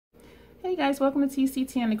Hey guys, welcome to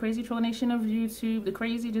TCT and the Crazy Troll Nation of YouTube. The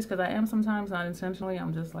crazy just because I am sometimes, not intentionally.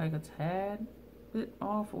 I'm just like a tad bit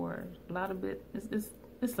off or a lot of bit.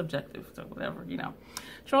 It's subjective, so whatever, you know.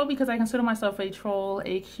 Troll because I consider myself a troll,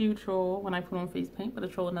 a cute troll when I put on face paint, but a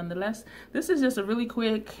troll nonetheless. This is just a really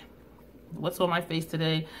quick what's on my face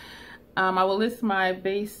today. I will list my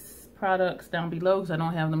base products down below because I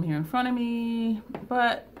don't have them here in front of me,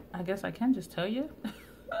 but I guess I can just tell you.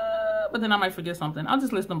 But then I might forget something. I'll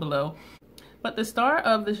just list them below. But the star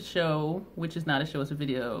of the show, which is not a show, it's a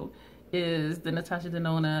video, is the Natasha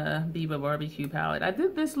Denona Biba barbecue palette. I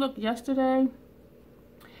did this look yesterday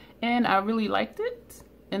and I really liked it.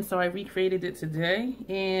 And so I recreated it today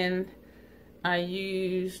and I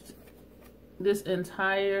used this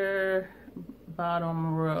entire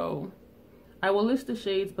bottom row. I will list the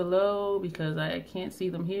shades below because I can't see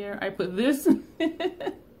them here. I put this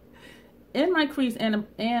in my crease and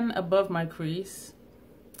above my crease.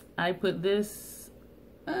 I put this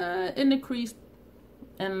in the crease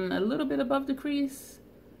and a little bit above the crease.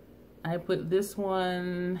 I put this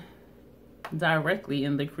one directly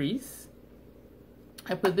in the crease.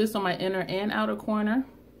 I put this on my inner and outer corner.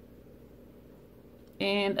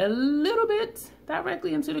 And a little bit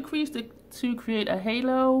directly into the crease to create a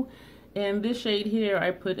halo. And this shade here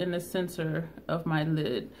I put in the center of my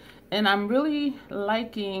lid. And I'm really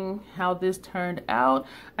liking how this turned out.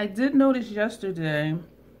 I did notice yesterday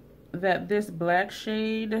that this black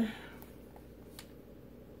shade,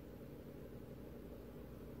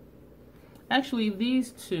 actually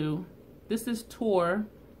these two, this is Tor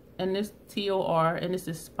and this T-O-R and this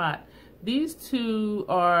is Spot. These two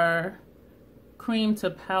are cream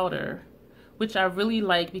to powder, which I really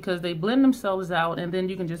like because they blend themselves out and then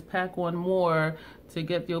you can just pack on more to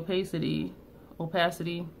get the opacity,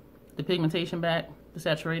 the pigmentation back, the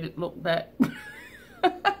saturated look back.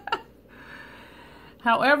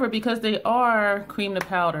 However, because they are cream to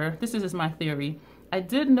powder, this is just my theory, I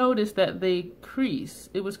did notice that they crease.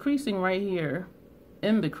 It was creasing right here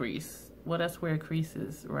in the crease. Well, that's where it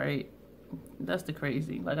creases, right? That's the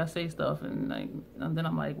crazy. Like I say stuff and then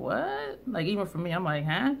I'm like, what? Like even for me, I'm like,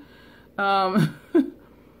 huh?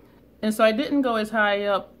 And so I didn't go as high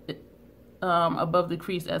up above the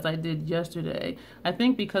crease as I did yesterday. I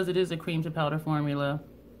think because it is a cream to powder formula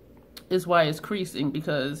is why it's creasing,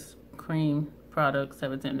 because cream products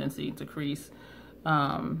have a tendency to crease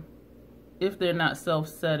if they're not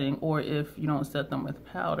self-setting or if you don't set them with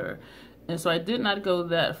powder. And so I did not go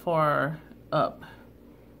that far up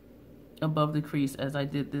above the crease as I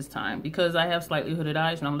did this time because I have slightly hooded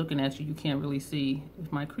eyes and I'm looking at you. You can't really see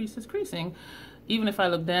if my crease is creasing. Even if I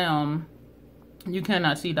look down, you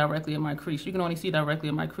cannot see directly in my crease. You can only see directly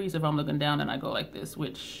in my crease if I'm looking down and I go like this,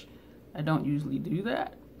 which I don't usually do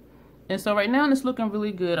that. And so right now it's looking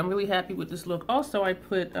really good. I'm really happy with this look. Also, I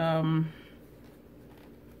put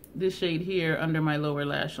this shade here under my lower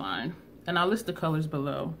lash line. And I'll list the colors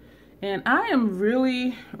below. And I am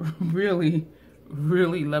really, really,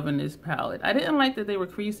 really loving this palette. I didn't like that they were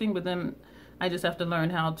creasing, but then I just have to learn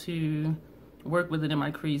how to work with it in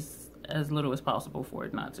my crease as little as possible for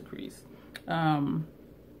it not to crease. And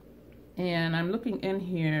I'm looking in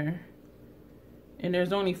here, and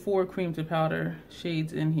there's only 4 cream to powder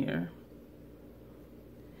shades in here.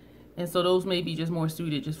 And so those may be just more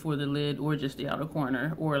suited just for the lid or just the outer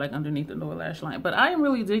corner or like underneath the lower lash line. But I am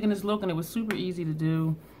really digging this look and it was super easy to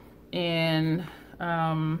do. And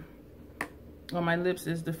on my lips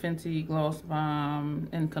is the Fenty Gloss Bomb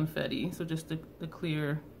and Confetti. So just the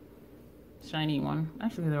clear, shiny one.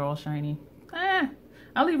 Actually, they're all shiny.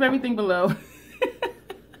 I'll leave everything below.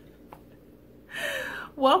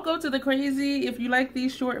 Welcome to the crazy. If you like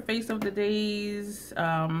these short face of the days,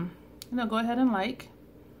 go ahead and like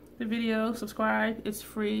the video, subscribe, it's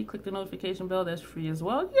free. Click the notification bell, that's free as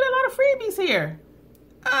well. You get a lot of freebies here.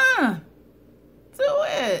 Do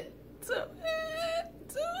it.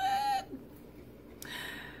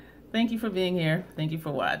 Thank you for being here. Thank you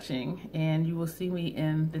for watching, and you will see me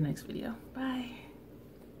in the next video. Bye.